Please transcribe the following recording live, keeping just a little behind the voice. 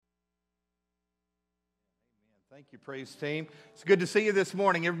Thank you, praise team. It's good to see you this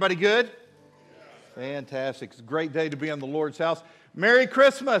morning. Everybody good? Fantastic. It's a great day to be in the Lord's house. Merry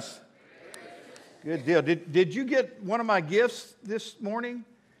Christmas. Good deal. Did you get one of my gifts this morning?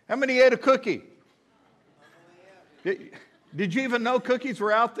 How many ate a cookie? Did you even know cookies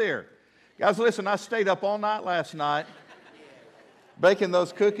were out there? Guys, listen, I stayed up all night last night baking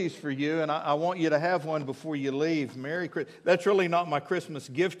those cookies for you, and I want you to have one before you leave. Merry Christmas. That's really not my Christmas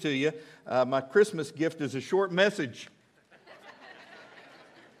gift to you. My Christmas gift is a short message.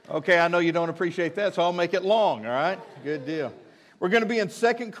 Okay, I know you don't appreciate that, so I'll make it long, all right? Good deal. We're going to be in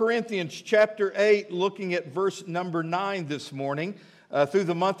 2 Corinthians chapter 8, looking at verse number 9 this morning. Through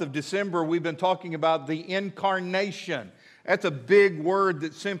the month of December, we've been talking about the incarnation. That's a big word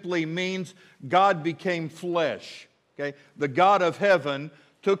that simply means God became flesh. Okay? The God of heaven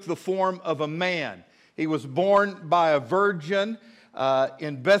took the form of a man. He was born by a virgin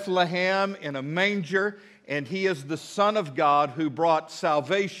in Bethlehem in a manger, and he is the Son of God who brought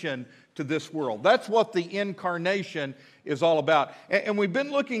salvation to this world. That's what the incarnation is all about. And we've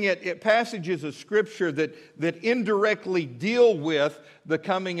been looking at passages of Scripture that indirectly deal with the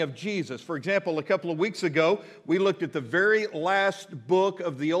coming of Jesus. For example, a couple of weeks ago, we looked at the very last book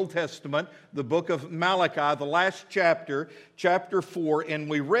of the Old Testament, the book of Malachi, the last chapter, chapter 4, and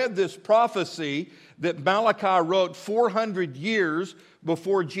we read this prophecy that Malachi wrote 400 years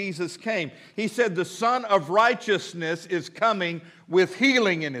before Jesus came. He said, the Son of Righteousness is coming with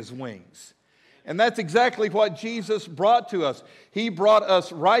healing in his wings. And that's exactly what Jesus brought to us. He brought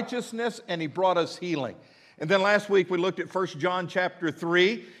us righteousness and he brought us healing. And then last week we looked at 1 John chapter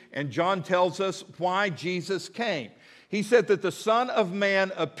 3, and John tells us why Jesus came. He said that the Son of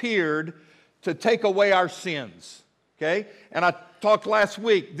Man appeared to take away our sins. Okay? And I talked last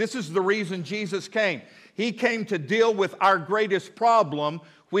week, this is the reason Jesus came. He came to deal with our greatest problem,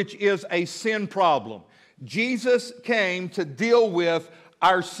 which is a sin problem. Jesus came to deal with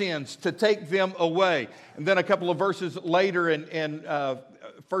our sins, to take them away. And then a couple of verses later in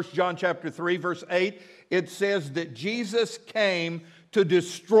 1 John chapter 3, verse 8, it says that Jesus came to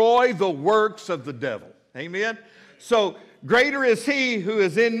destroy the works of the devil. Amen? So, greater is he who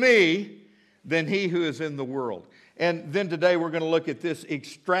is in me than he who is in the world. And then today we're going to look at this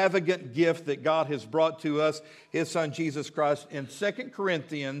extravagant gift that God has brought to us, his Son Jesus Christ, in 2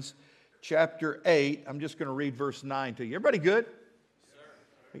 Corinthians chapter 8. I'm just going to read verse 9 to you. Everybody good?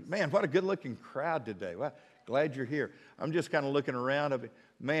 Man, what a good-looking crowd today. Well, glad you're here. I'm just kind of looking around.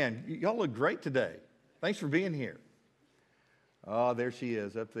 Man, y'all look great today. Thanks for being here. Oh, there she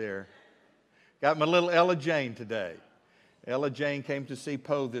is up there. Got my little Ella Jane today. Ella Jane came to see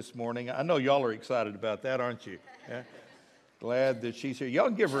Poe this morning. I know y'all are excited about that, aren't you? Yeah? Glad that she's here. Y'all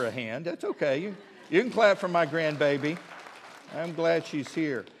give her a hand. That's okay. You can clap for my grandbaby. I'm glad she's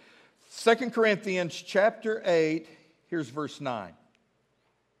here. 2 Corinthians chapter 8, here's verse 9.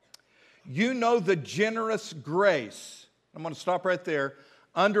 You know the generous grace. I'm going to stop right there.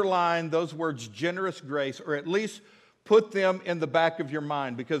 Underline those words, generous grace, or at least put them in the back of your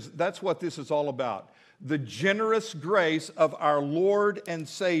mind, because that's what this is all about. The generous grace of our Lord and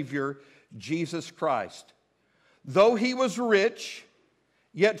Savior, Jesus Christ. Though he was rich,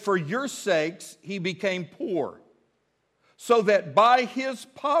 yet for your sakes he became poor, so that by his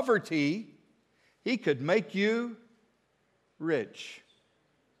poverty he could make you rich.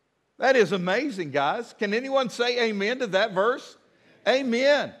 That is amazing, guys. Can anyone say amen to that verse?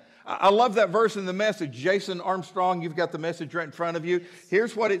 Amen. I love that verse in the Message. Jason Armstrong, you've got the Message right in front of you.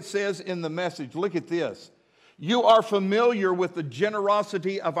 Here's what it says in the Message. Look at this. You are familiar with the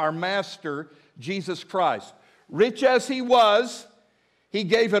generosity of our Master, Jesus Christ. Rich as he was, he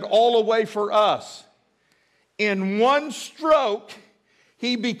gave it all away for us. In one stroke,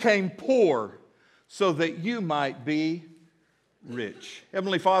 he became poor so that you might be rich.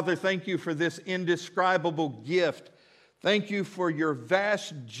 Heavenly Father, thank you for this indescribable gift. Thank you for your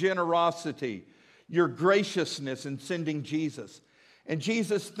vast generosity, your graciousness in sending Jesus. And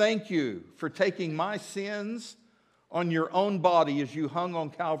Jesus, thank you for taking my sins on your own body as you hung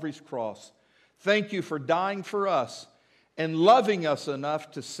on Calvary's cross. Thank you for dying for us and loving us enough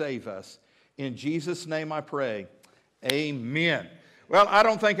to save us. In Jesus' name I pray, amen. Well, I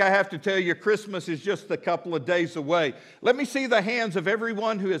don't think I have to tell you, Christmas is just a couple of days away. Let me see the hands of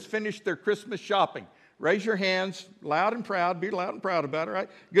everyone who has finished their Christmas shopping. Raise your hands loud and proud. Be loud and proud about it, right?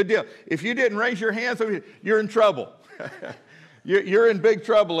 Good deal. If you didn't raise your hands, you're in trouble. You're in big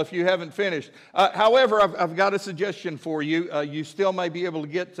trouble if you haven't finished. However, I've got a suggestion for you. You still may be able to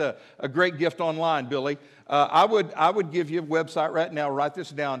get a great gift online, Billy. I would give you a website right now. Write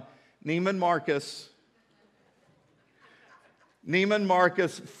this down. Neiman Marcus. Neiman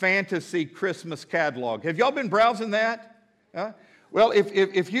Marcus Fantasy Christmas Catalog. Have y'all been browsing that? Huh? Well,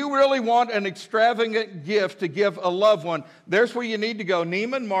 if you really want an extravagant gift to give a loved one, there's where you need to go.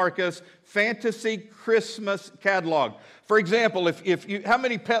 Neiman Marcus Fantasy Christmas Catalog. For example, if you, how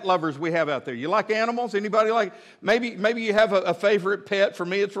many pet lovers we have out there? You like animals? Anybody like? Maybe you have a favorite pet. For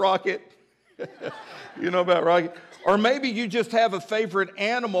me, it's Rocket. You know about Rocket. Or maybe you just have a favorite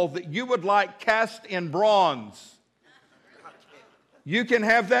animal that you would like cast in bronze. You can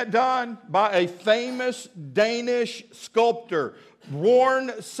have that done by a famous Danish sculptor,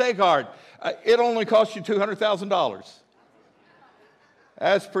 Warren Segard. It only costs you $200,000.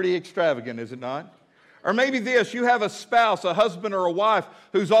 That's pretty extravagant, is it not? Or maybe this, you have a spouse, a husband or a wife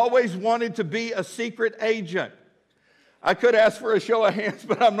who's always wanted to be a secret agent. I could ask for a show of hands,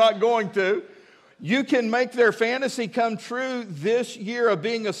 but I'm not going to. You can make their fantasy come true this year of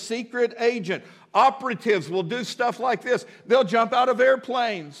being a secret agent. Operatives will do stuff like this. They'll jump out of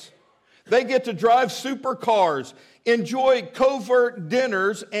airplanes. They get to drive supercars, enjoy covert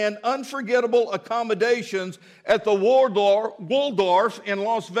dinners, and unforgettable accommodations at the Waldorf in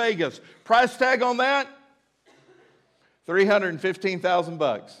Las Vegas. Price tag on that?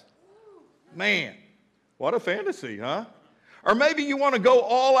 $315,000. Man, what a fantasy, huh? Or maybe you want to go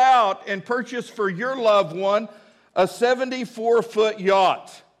all out and purchase for your loved one a 74-foot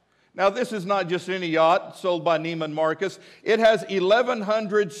yacht. Now, this is not just any yacht sold by Neiman Marcus. It has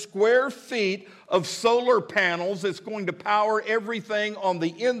 1,100 square feet of solar panels that's going to power everything on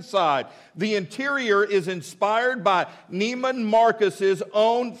the inside. The interior is inspired by Neiman Marcus's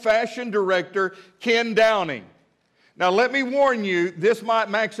own fashion director, Ken Downing. Now, let me warn you, this might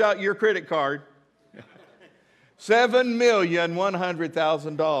max out your credit card.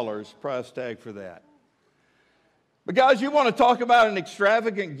 $7,100,000 price tag for that. But guys, you want to talk about an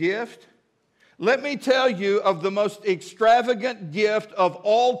extravagant gift? Let me tell you of the most extravagant gift of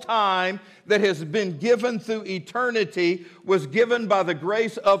all time that has been given through eternity, was given by the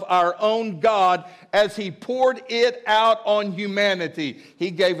grace of our own God as He poured it out on humanity. He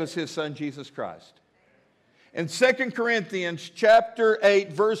gave us His Son, Jesus Christ. And 2 Corinthians chapter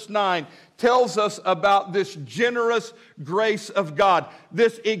 8, verse 9 tells us about this generous grace of God,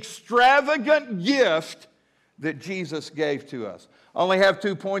 this extravagant gift that Jesus gave to us. I only have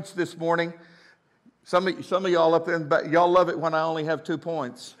 2 points this morning. Some of y'all up there in the back, y'all love it when I only have 2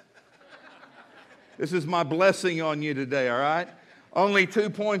 points. This is my blessing on you today, all right? Only 2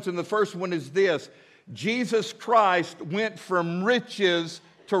 points, and the first one is this. Jesus Christ went from riches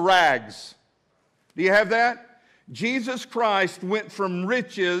to rags. Do you have that? Jesus Christ went from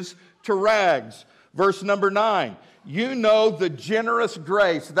riches to rags. Verse number 9. You know the generous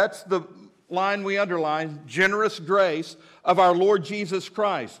grace. That's the line we underline. Generous grace of our Lord Jesus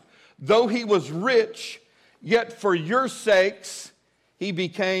Christ. Though He was rich, yet for your sakes He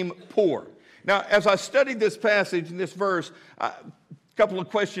became poor. Now, as I studied this passage and this verse, a couple of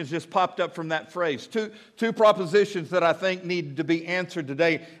questions just popped up from that phrase. Two propositions that I think need to be answered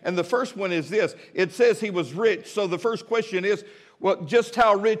today. And the first one is this. It says He was rich. So the first question is, well, just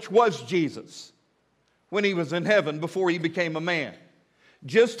how rich was Jesus when He was in heaven before He became a man?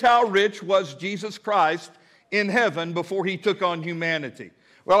 Just how rich was Jesus Christ in heaven before He took on humanity?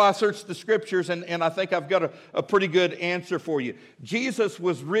 Well, I searched the scriptures, and I think I've got a pretty good answer for you. Jesus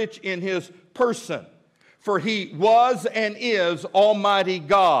was rich in His person, for He was and is Almighty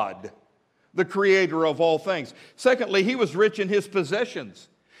God, the creator of all things. Secondly, He was rich in His possessions.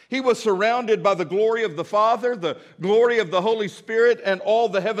 He was surrounded by the glory of the Father, the glory of the Holy Spirit, and all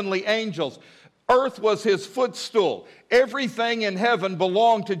the heavenly angels. Earth was His footstool. Everything in heaven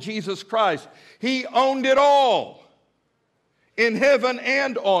belonged to Jesus Christ. He owned it all, in heaven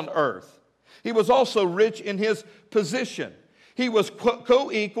and on earth. He was also rich in His position. He was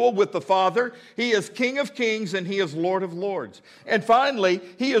co-equal with the Father. He is King of kings and He is Lord of lords. And finally,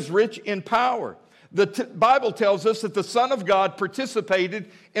 He is rich in power. The Bible tells us that the Son of God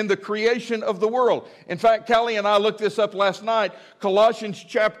participated in the creation of the world. In fact, Callie and I looked this up last night. Colossians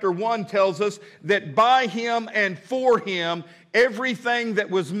chapter 1 tells us that by Him and for Him, everything that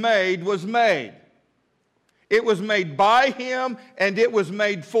was made was made. It was made by Him and it was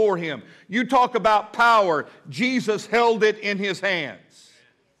made for Him. You talk about power. Jesus held it in His hands.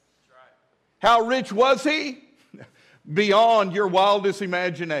 How rich was He? Beyond your wildest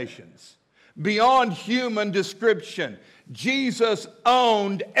imaginations. Beyond human description. Jesus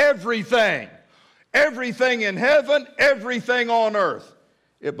owned everything. Everything in heaven, everything on earth.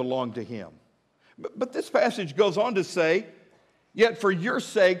 It belonged to Him. But this passage goes on to say, yet for your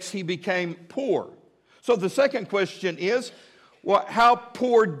sakes He became poor. So the second question is, well, how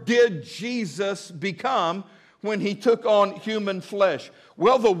poor did Jesus become when he took on human flesh?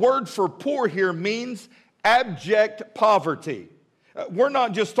 Well, the word for poor here means abject poverty. We're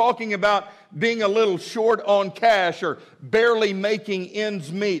not just talking about being a little short on cash or barely making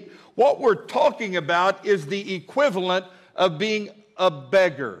ends meet. What we're talking about is the equivalent of being a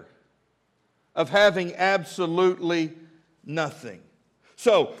beggar, of having absolutely nothing.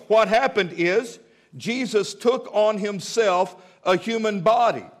 So what happened is Jesus took on himself a human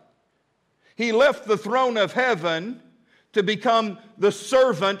body. He left the throne of heaven to become the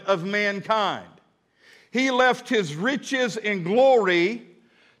servant of mankind. He left his riches and glory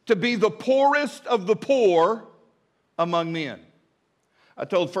to be the poorest of the poor among men. I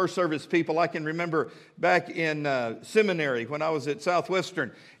told first service people, I can remember back in seminary when I was at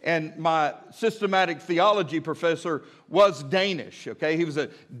Southwestern, and my systematic theology professor was Danish, okay? He was a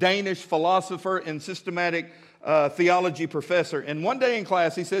Danish philosopher and systematic theology professor. And one day in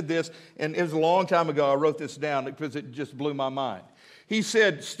class, he said this, and it was a long time ago. I wrote this down because it just blew my mind. He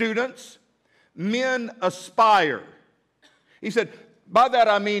said, students, men aspire. He said, by that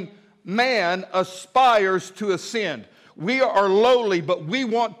I mean man aspires to ascend. We are lowly, but we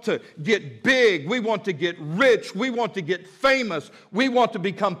want to get big. We want to get rich. We want to get famous. We want to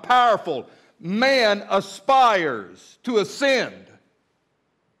become powerful. Man aspires to ascend.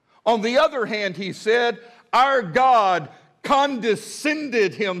 On the other hand, he said, our God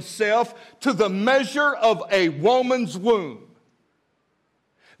condescended himself to the measure of a woman's womb.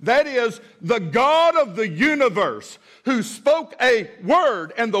 That is, the God of the universe who spoke a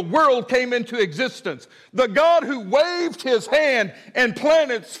word and the world came into existence. The God who waved his hand and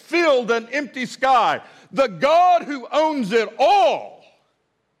planets filled an empty sky. The God who owns it all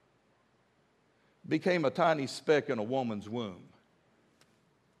became a tiny speck in a woman's womb.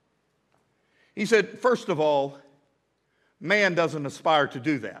 He said, first of all, man doesn't aspire to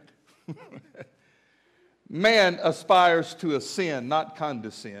do that. Man aspires to ascend, not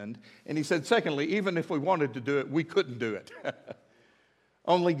condescend. And he said, secondly, even if we wanted to do it, we couldn't do it.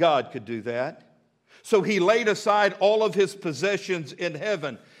 Only God could do that. So he laid aside all of his possessions in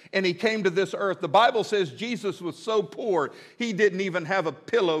heaven, and he came to this earth. The Bible says Jesus was so poor, he didn't even have a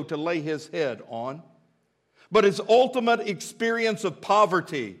pillow to lay his head on. But his ultimate experience of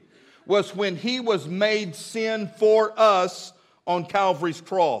poverty was when he was made sin for us on Calvary's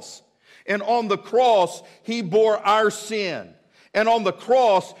cross. And on the cross, he bore our sin. And on the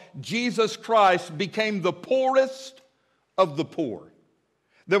cross, Jesus Christ became the poorest of the poor.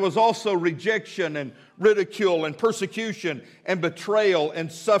 There was also rejection and ridicule and persecution and betrayal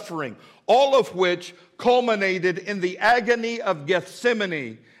and suffering, all of which culminated in the agony of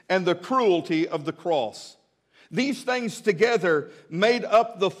Gethsemane and the cruelty of the cross. These things together made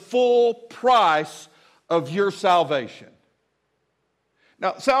up the full price of your salvation.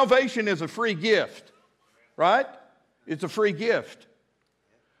 Now, salvation is a free gift, right? It's a free gift.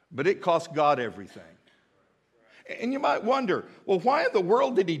 But it cost God everything. And you might wonder, well, why in the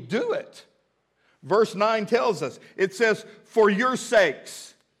world did he do it? Verse 9 tells us, it says, for your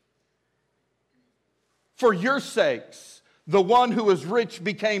sakes, the one who is rich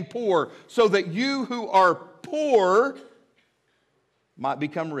became poor, so that you who are poor might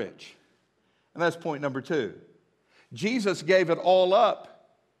become rich. And that's point number 2. Jesus gave it all up.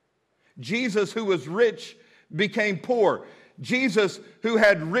 Jesus, who was rich, became poor. Jesus, who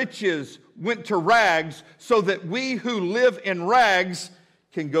had riches, went to rags so that we who live in rags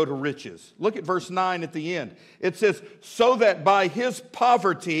can go to riches. Look at verse 9 at the end. It says, so that by his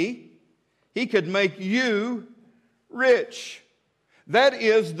poverty he could make you rich. That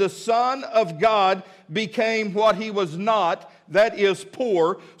is, the Son of God became what he was not, that is,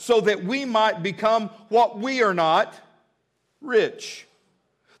 poor, so that we might become what we are not, rich.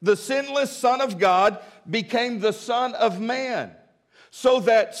 The sinless Son of God became the Son of Man, so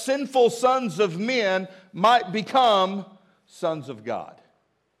that sinful sons of men might become sons of God.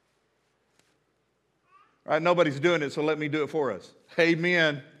 All right, nobody's doing it, so let me do it for us.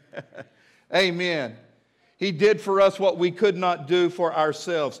 Amen. Amen. He did for us what we could not do for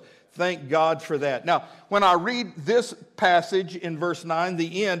ourselves. Thank God for that. Now, when I read this passage in verse 9,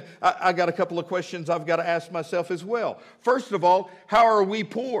 the end, I got a couple of questions I've got to ask myself as well. First of all, how are we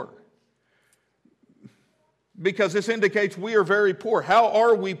poor? Because this indicates we are very poor. How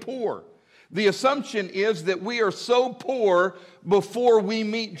are we poor? The assumption is that we are so poor before we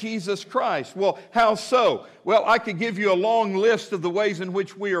meet Jesus Christ. Well, how so? Well, I could give you a long list of the ways in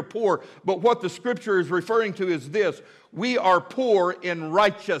which we are poor, but what the Scripture is referring to is this: we are poor in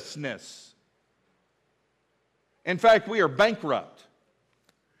righteousness. In fact, we are bankrupt.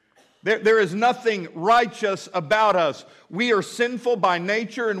 There is nothing righteous about us. We are sinful by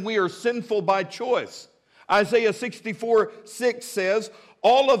nature and we are sinful by choice. Isaiah 64:6 says,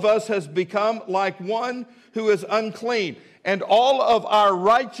 all of us has become like one who is unclean, and all of our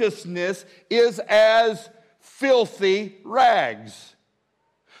righteousness is as filthy rags.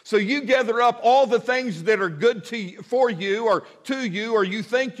 So you gather up all the things that are good for you, or to you, or you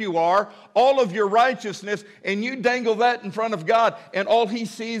think you are, all of your righteousness, and you dangle that in front of God, and all He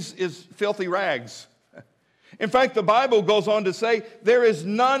sees is filthy rags. In fact, the Bible goes on to say, there is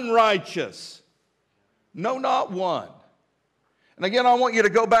none righteous. No, not one. And again, I want you to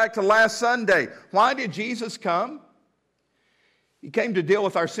go back to last Sunday. Why did Jesus come? He came to deal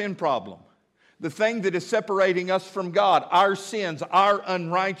with our sin problem. The thing that is separating us from God, our sins, our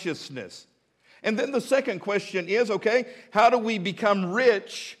unrighteousness. And then the second question is, okay, how do we become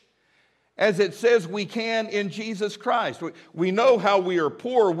rich as it says we can in Jesus Christ? We know how we are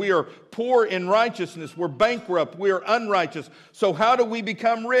poor. We are poor in righteousness. We're bankrupt. We are unrighteous. So how do we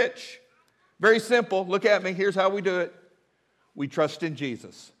become rich? Very simple. Look at me. Here's how we do it. We trust in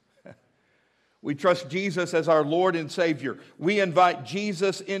Jesus. We trust Jesus as our Lord and Savior. We invite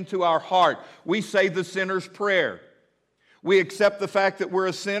Jesus into our heart. We say the sinner's prayer. We accept the fact that we're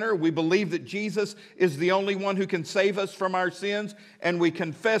a sinner. We believe that Jesus is the only one who can save us from our sins, and we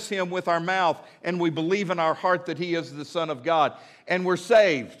confess Him with our mouth, and we believe in our heart that He is the Son of God, and we're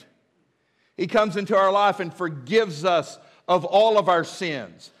saved. He comes into our life and forgives us of all of our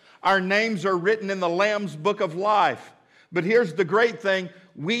sins. Our names are written in the Lamb's book of life. But here's the great thing.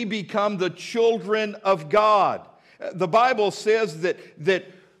 We become the children of God. The Bible says that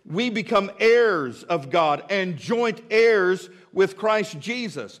we become heirs of God and joint heirs with Christ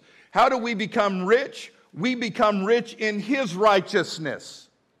Jesus. How do we become rich? We become rich in His righteousness.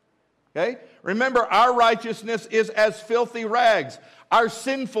 Okay? Remember, our righteousness is as filthy rags. Our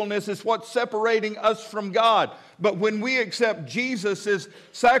sinfulness is what's separating us from God. But when we accept Jesus'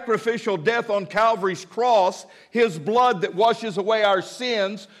 sacrificial death on Calvary's cross, His blood that washes away our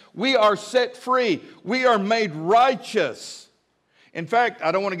sins, we are set free. We are made righteous. In fact,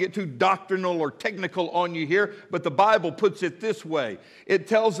 I don't want to get too doctrinal or technical on you here, but the Bible puts it this way. It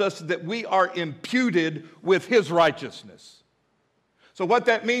tells us that we are imputed with His righteousness. So what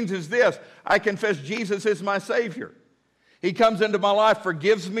that means is this: I confess Jesus is my Savior. He comes into my life,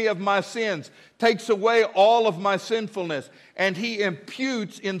 forgives me of my sins, takes away all of my sinfulness, and He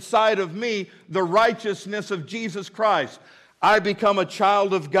imputes inside of me the righteousness of Jesus Christ. I become a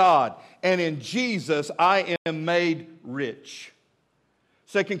child of God, and in Jesus I am made rich.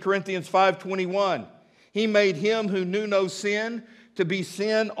 2 Corinthians 5:21, He made Him who knew no sin to be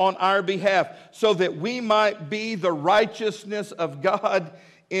sin on our behalf, so that we might be the righteousness of God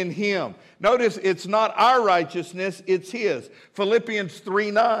in Him. Notice it's not our righteousness, it's His. Philippians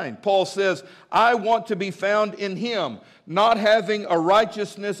 3:9, Paul says, I want to be found in Him, not having a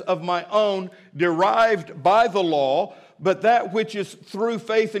righteousness of my own derived by the law, but that which is through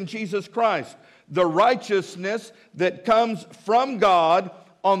faith in Jesus Christ, the righteousness that comes from God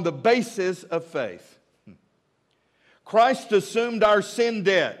on the basis of faith. Christ assumed our sin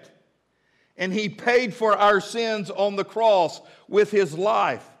debt, and He paid for our sins on the cross with His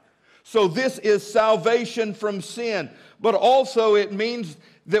life. So this is salvation from sin, but also it means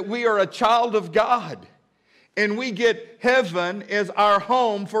that we are a child of God, and we get heaven as our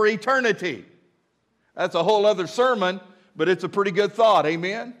home for eternity. That's a whole other sermon, but it's a pretty good thought,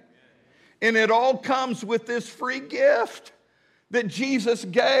 amen? And it all comes with this free gift that Jesus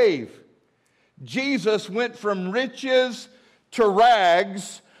gave. Jesus went from riches to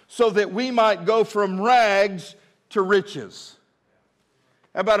rags so that we might go from rags to riches.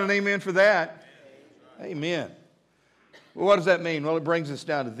 How about an amen for that? Amen. Well, what does that mean? Well, it brings us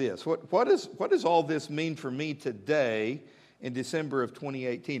down to this. What does all this mean for me today in December of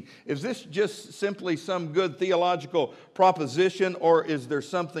 2018? Is this just simply some good theological proposition, or is there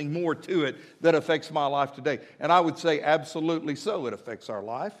something more to it that affects my life today? And I would say absolutely so, it affects our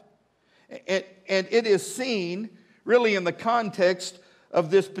life. And it is seen really in the context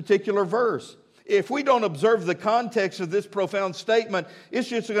of this particular verse. If we don't observe the context of this profound statement, it's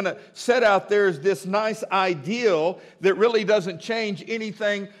just going to set out there as this nice ideal that really doesn't change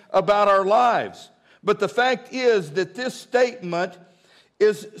anything about our lives. But the fact is that this statement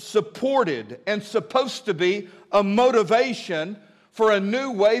is supported and supposed to be a motivation for a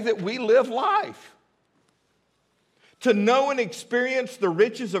new way that we live life. To know and experience the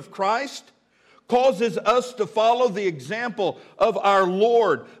riches of Christ causes us to follow the example of our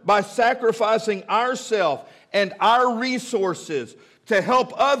Lord by sacrificing ourselves and our resources to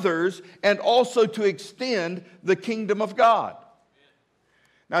help others and also to extend the kingdom of God.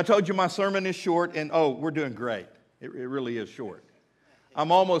 Now, I told you my sermon is short, and we're doing great. It really is short.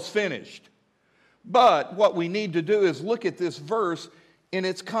 I'm almost finished. But what we need to do is look at this verse in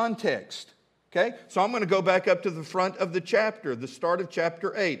its context. Okay? So I'm going to go back up to the front of the chapter, the start of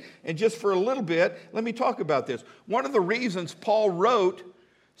chapter 8. And just for a little bit, let me talk about this. One of the reasons Paul wrote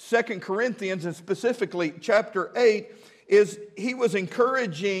 2 Corinthians, and specifically chapter 8, is he was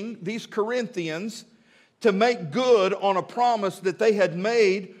encouraging these Corinthians to make good on a promise that they had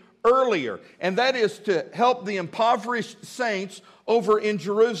made earlier. And that is to help the impoverished saints over in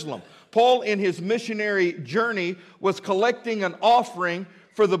Jerusalem. Paul, in his missionary journey, was collecting an offering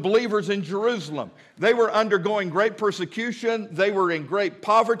for the believers in Jerusalem. They were undergoing great persecution. They were in great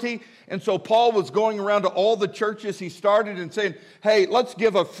poverty. And so Paul was going around to all the churches he started and saying, hey, let's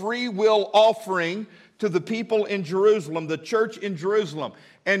give a free will offering to the people in Jerusalem, the church in Jerusalem.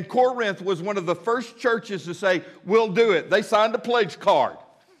 And Corinth was one of the first churches to say, we'll do it. They signed a pledge card.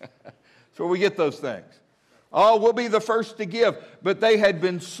 That's where we get those things. Oh, we'll be the first to give. But they had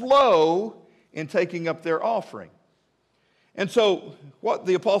been slow in taking up their offering. And so what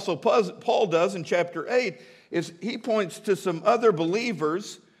the Apostle Paul does in chapter 8 is he points to some other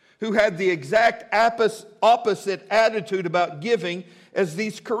believers who had the exact opposite attitude about giving as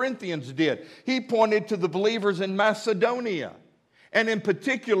these Corinthians did. He pointed to the believers in Macedonia, and in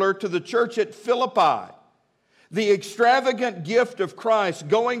particular to the church at Philippi. The extravagant gift of Christ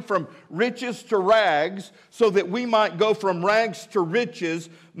going from riches to rags so that we might go from rags to riches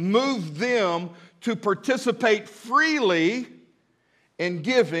moved them to participate freely in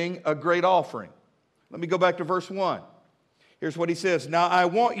giving a great offering. Let me go back to verse 1. Here's what he says. Now I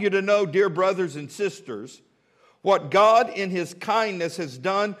want you to know, dear brothers and sisters, what God in his kindness has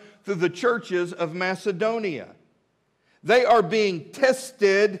done through the churches of Macedonia. They are being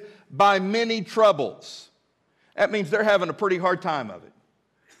tested by many troubles. That means they're having a pretty hard time of it.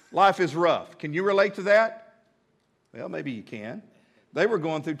 Life is rough. Can you relate to that? Well, maybe you can. They were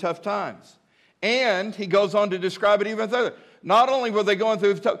going through tough times. And he goes on to describe it even further. Not only were they going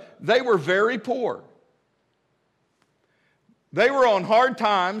through tough, they were very poor. They were on hard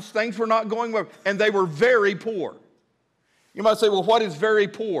times. Things were not going well. And they were very poor. You might say, well, what is very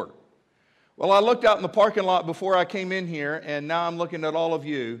poor? Well, I looked out in the parking lot before I came in here, and now I'm looking at all of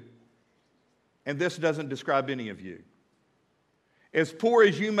you, and this doesn't describe any of you. As poor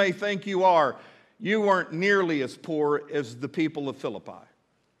as you may think you are, you weren't nearly as poor as the people of Philippi.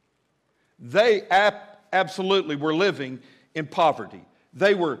 They absolutely were living in poverty.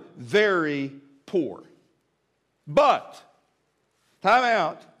 They were very poor. But, time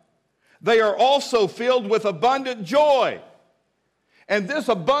out, they are also filled with abundant joy. And this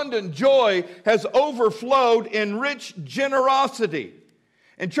abundant joy has overflowed in rich generosity.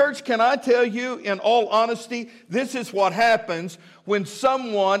 And church, can I tell you in all honesty, this is what happens when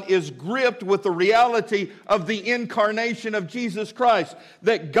someone is gripped with the reality of the incarnation of Jesus Christ.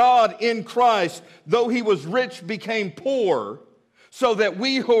 That God in Christ, though he was rich, became poor, so that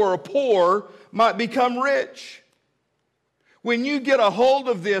we who are poor might become rich. When you get a hold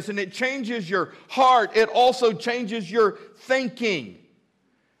of this and it changes your heart, it also changes your thinking.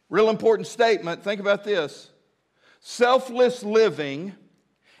 Real important statement. Think about this. Selfless living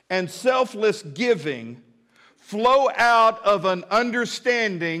and selfless giving flow out of an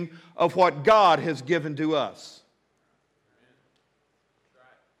understanding of what God has given to us.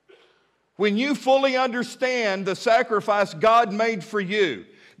 When you fully understand the sacrifice God made for you,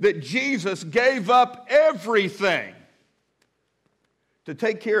 that Jesus gave up everything to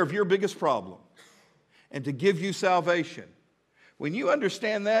take care of your biggest problem and to give you salvation. When you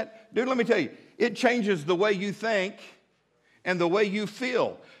understand that, dude, let me tell you, it changes the way you think and the way you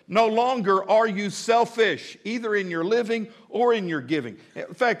feel. No longer are you selfish, either in your living or in your giving.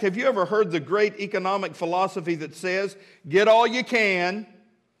 In fact, have you ever heard the great economic philosophy that says, get all you can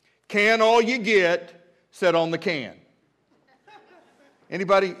all you get, set on the can?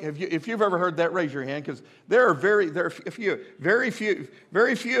 Anybody, if you've ever heard that, raise your hand, because there are very few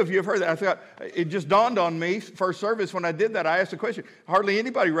of you have heard that. I thought, it just dawned on me, first service when I did that, I asked a question. Hardly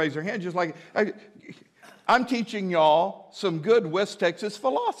anybody raised their hand, just like, I'm teaching y'all some good West Texas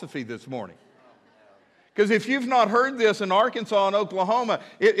philosophy this morning. Because if you've not heard this in Arkansas and Oklahoma,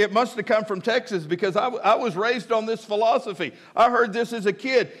 it must have come from Texas, because I was raised on this philosophy. I heard this as a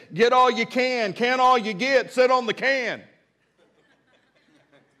kid. Get all you can all you get, sit on the can.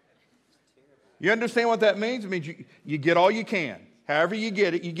 You understand what that means? It means you get all you can. However you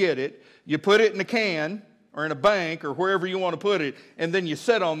get it, you get it. You put it in a can or in a bank or wherever you want to put it, and then you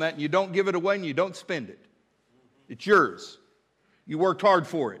sit on that and you don't give it away and you don't spend it. It's yours. You worked hard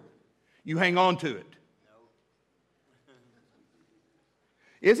for it. You hang on to it.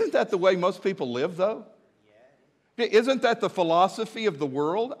 Isn't that the way most people live, though? Isn't that the philosophy of the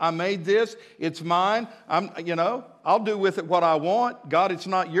world? I made this, it's mine, I'll do with it what I want. God, it's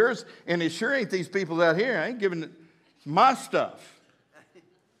not yours. And it sure ain't these people out here. I ain't giving it my stuff.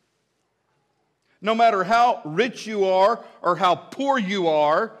 No matter how rich you are or how poor you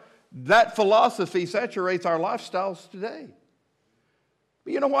are, that philosophy saturates our lifestyles today.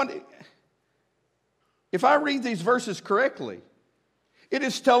 But you know what? If I read these verses correctly, it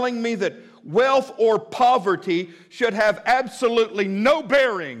is telling me that wealth or poverty should have absolutely no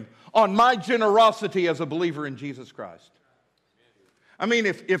bearing on my generosity as a believer in Jesus Christ. I mean,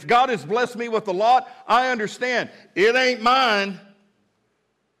 if God has blessed me with a lot, I understand. It ain't mine.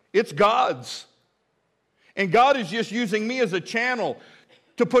 It's God's. And God is just using me as a channel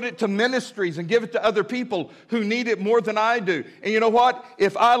to put it to ministries and give it to other people who need it more than I do. And you know what?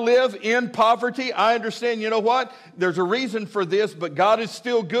 If I live in poverty, I understand, you know what? There's a reason for this, but God is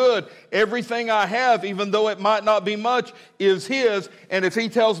still good. Everything I have, even though it might not be much, is His. And if He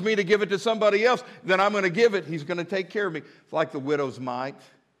tells me to give it to somebody else, then I'm going to give it. He's going to take care of me. It's like the widow's mite.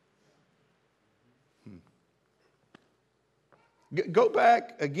 Go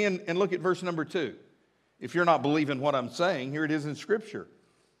back again and look at verse number 2. If you're not believing what I'm saying, here it is in Scripture.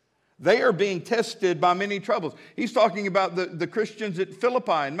 They are being tested by many troubles. He's talking about the Christians at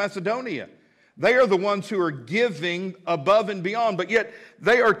Philippi in Macedonia. They are the ones who are giving above and beyond, but yet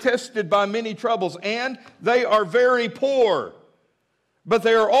they are tested by many troubles, and they are very poor. But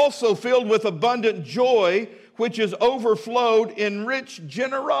they are also filled with abundant joy, which is overflowed in rich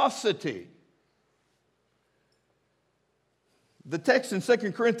generosity. The text in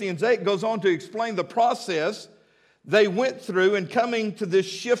 2 Corinthians 8 goes on to explain the process they went through in coming to this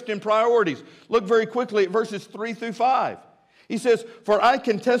shift in priorities. Look very quickly at verses 3 through 5. He says, "For I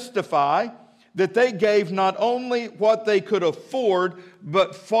can testify that they gave not only what they could afford,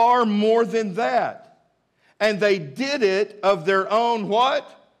 but far more than that. And they did it of their own" what?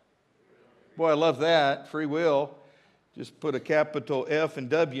 Boy, I love that. Free will. Just put a capital F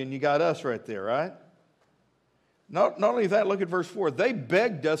and W and you got us right there, right? Not only that, look at verse 4. "They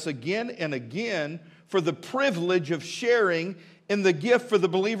begged us again and again for the privilege of sharing in the gift for the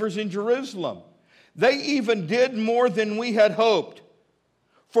believers in Jerusalem. They even did more than we had hoped.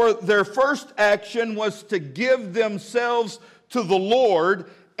 For their first action was to give themselves to the Lord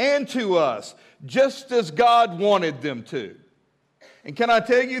and to us, just as God wanted them to." And can I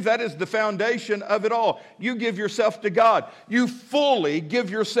tell you, that is the foundation of it all. You give yourself to God. You fully give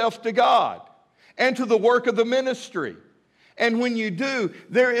yourself to God and to the work of the ministry. And when you do,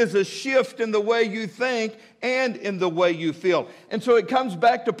 there is a shift in the way you think and in the way you feel. And so it comes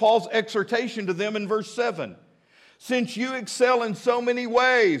back to Paul's exhortation to them in verse 7. "Since you excel in so many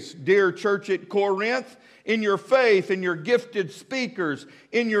ways, dear church at Corinth, in your faith, in your gifted speakers,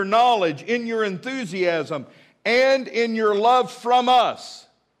 in your knowledge, in your enthusiasm, and in your love from us."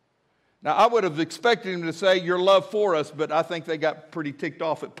 Now, I would have expected him to say your love for us, but I think they got pretty ticked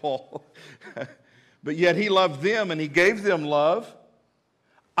off at Paul. But yet he loved them and he gave them love.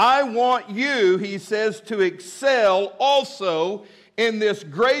 "I want you," he says, "to excel also in this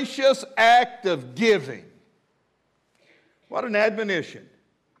gracious act of giving." What an admonition.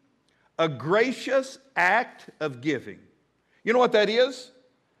 A gracious act of giving. You know what that is?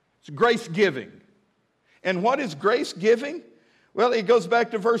 It's grace giving. And what is grace giving? Well, it goes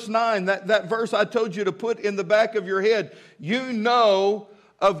back to verse 9, that verse I told you to put in the back of your head. You know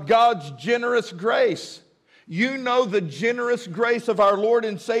of God's generous grace. You know the generous grace of our Lord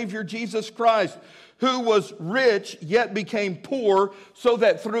and Savior Jesus Christ, who was rich yet became poor, so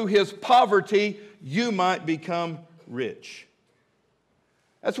that through His poverty you might become rich.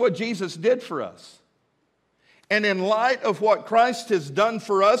 That's what Jesus did for us. And in light of what Christ has done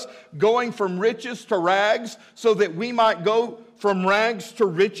for us, going from riches to rags, so that we might go from rags to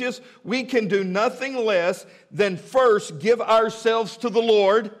riches, we can do nothing less than first give ourselves to the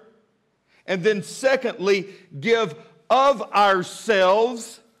Lord, and then secondly, give of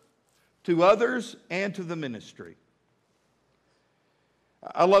ourselves to others and to the ministry.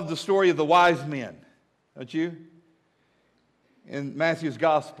 I love the story of the wise men, don't you? In Matthew's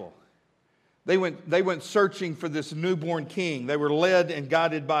gospel. They went searching for this newborn king. They were led and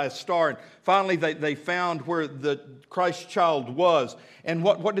guided by a star. And finally, they found where the Christ child was. And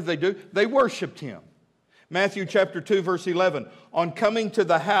what did they do? They worshiped Him. Matthew chapter 2, verse 11. "On coming to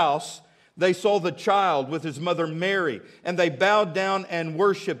the house, they saw the child with His mother Mary, and they bowed down and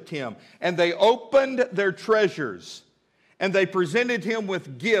worshiped Him. And they opened their treasures, and they presented Him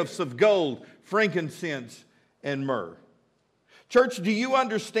with gifts of gold, frankincense, and myrrh." Church, do you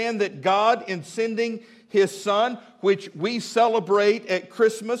understand that God, in sending His Son, which we celebrate at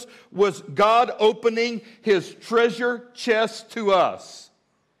Christmas, was God opening His treasure chest to us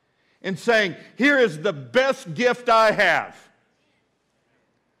and saying, here is the best gift I have,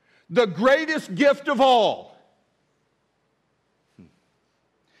 the greatest gift of all.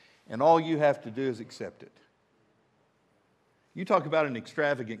 And all you have to do is accept it. You talk about an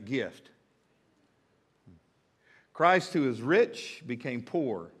extravagant gift. Christ, who is rich, became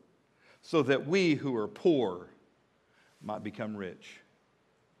poor, so that we who are poor might become rich.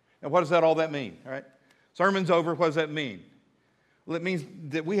 And what does all that mean? All right? Sermon's over. What does that mean? Well, it means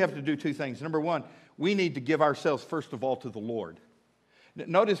that we have to do two things. Number one, we need to give ourselves, first of all, to the Lord.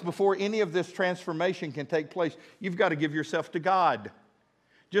 Notice, before any of this transformation can take place, you've got to give yourself to God.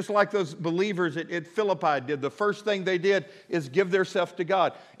 Just like those believers at Philippi did, the first thing they did is give themselves to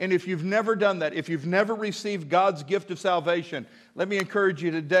God. And if you've never done that, if you've never received God's gift of salvation, let me encourage you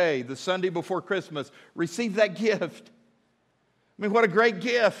today, the Sunday before Christmas, receive that gift. I mean, what a great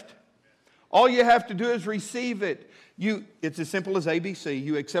gift. All you have to do is receive it. It's as simple as ABC.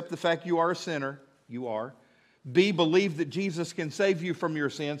 You accept the fact you are a sinner. You are. B, believe that Jesus can save you from your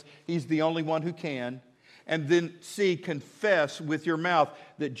sins. He's the only one who can. And then C, confess with your mouth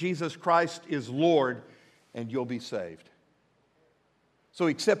that Jesus Christ is Lord, and you'll be saved. So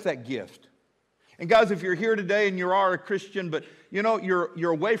accept that gift. And guys, if you're here today and you are a Christian, but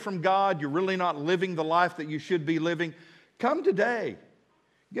you're away from God, you're really not living the life that you should be living, come today.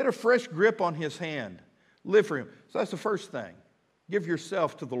 Get a fresh grip on His hand. Live for Him. So that's the first thing. Give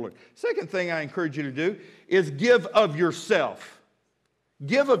yourself to the Lord. Second thing I encourage you to do is give of yourself.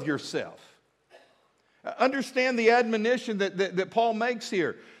 Give of yourself. Understand the admonition that Paul makes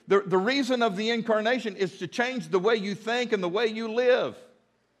here. The reason of the incarnation is to change the way you think and the way you live.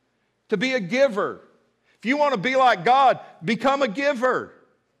 To be a giver. If you want to be like God, become a giver.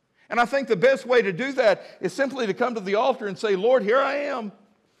 And I think the best way to do that is simply to come to the altar and say, Lord, here I am.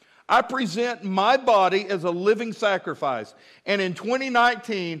 I present my body as a living sacrifice. And in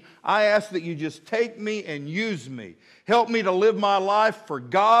 2019, I ask that you just take me and use me. Help me to live my life for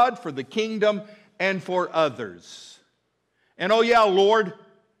God, for the kingdom, and for others. And oh yeah, Lord,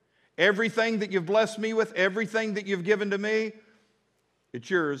 everything that you've blessed me with, everything that you've given to me, it's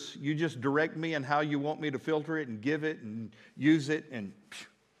yours. You just direct me in how you want me to filter it and give it and use it, and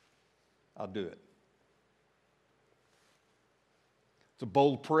I'll do it. It's a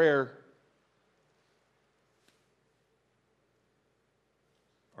bold prayer.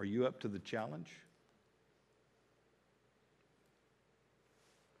 Are you up to the challenge?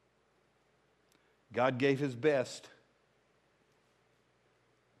 God gave His best.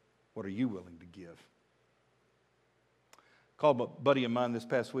 What are you willing to give? Called a buddy of mine this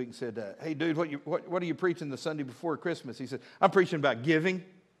past week and said, hey, dude, what are you preaching the Sunday before Christmas? He said, I'm preaching about giving.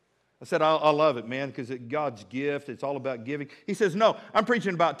 I said, I love it, man, because it's God's gift. It's all about giving. He says, no, I'm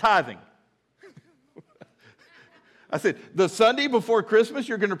preaching about tithing. I said, the Sunday before Christmas,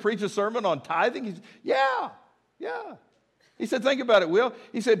 you're going to preach a sermon on tithing? He said, yeah. He said, think about it, Will.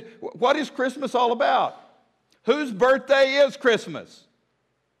 He said, what is Christmas all about? Whose birthday is Christmas?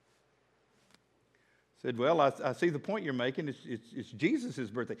 I said, well, I see the point you're making. It's Jesus'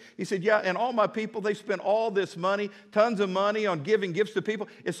 birthday. He said, yeah, and all my people, they spend all this money, tons of money on giving gifts to people.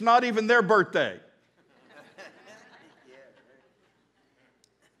 It's not even their birthday.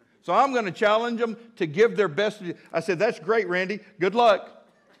 So I'm going to challenge them to give their best. I said, that's great, Randy. Good luck.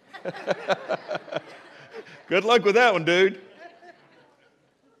 Good luck with that one, dude.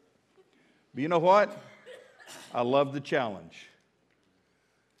 But you know what? I love the challenge.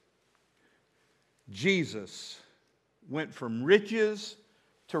 Jesus went from riches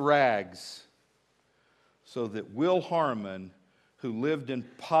to rags so that Will Harmon, who lived in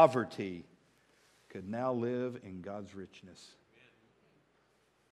poverty, could now live in God's richness.